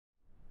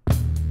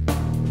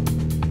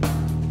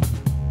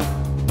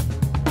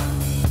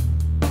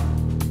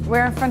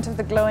We're in front of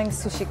the glowing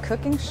sushi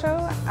cooking show,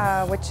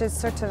 which is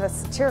sort of a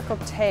satirical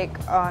take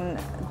on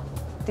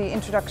the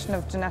introduction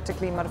of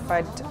genetically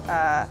modified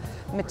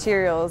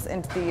materials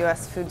into the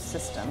US food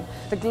system.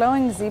 The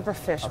glowing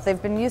zebrafish, they've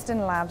been used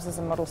in labs as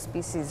a model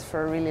species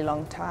for a really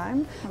long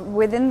time.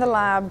 Within the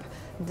lab,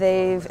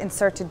 they've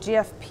inserted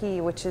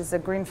GFP, which is a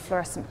green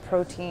fluorescent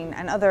protein,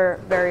 and other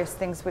various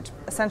things which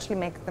essentially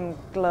make them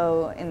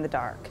glow in the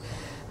dark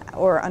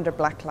or under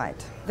black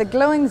light. The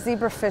glowing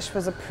zebrafish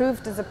was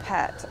approved as a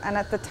pet, and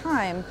at the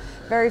time,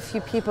 very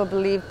few people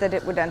believed that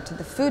it would enter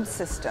the food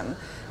system.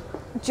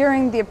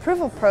 During the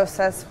approval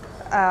process,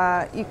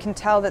 you can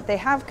tell that they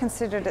have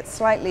considered it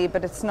slightly,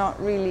 but it's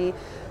not really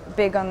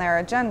big on their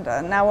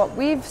agenda. Now what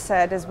we've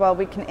said is, well,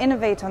 we can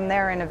innovate on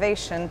their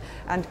innovation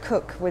and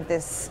cook with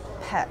this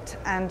pet.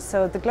 And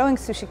so the Glowing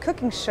Sushi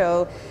Cooking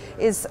Show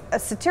is a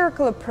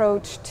satirical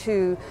approach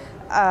to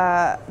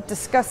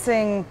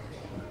discussing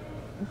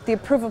the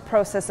approval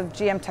process of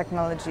GM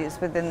technologies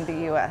within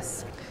the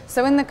US.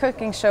 So in the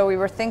cooking show, we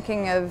were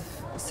thinking of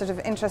sort of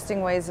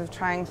interesting ways of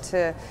trying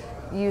to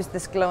use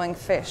this glowing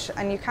fish,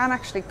 and you can't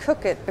actually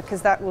cook it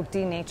because that will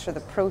denature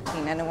the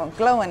protein and it won't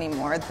glow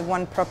anymore, the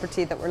one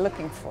property that we're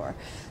looking for.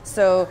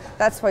 So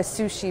that's why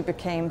sushi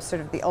became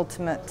sort of the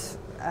ultimate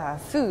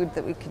food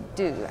that we could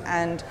do.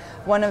 And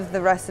one of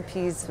the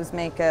recipes was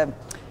make a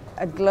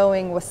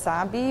glowing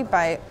wasabi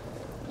by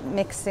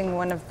mixing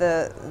one of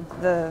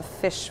the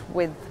fish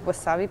with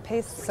wasabi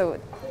paste, so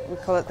we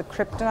call it the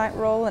kryptonite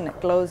roll, and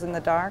it glows in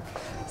the dark.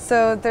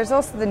 So there's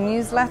also the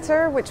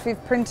newsletter, which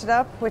we've printed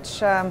up,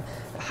 which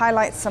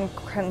highlights some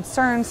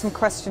concerns, some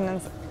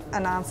questions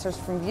and answers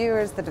from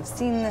viewers that have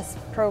seen this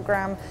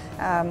program,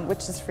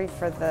 which is free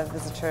for the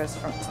visitors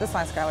to the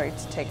Science Gallery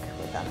to take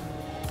with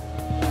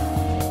them.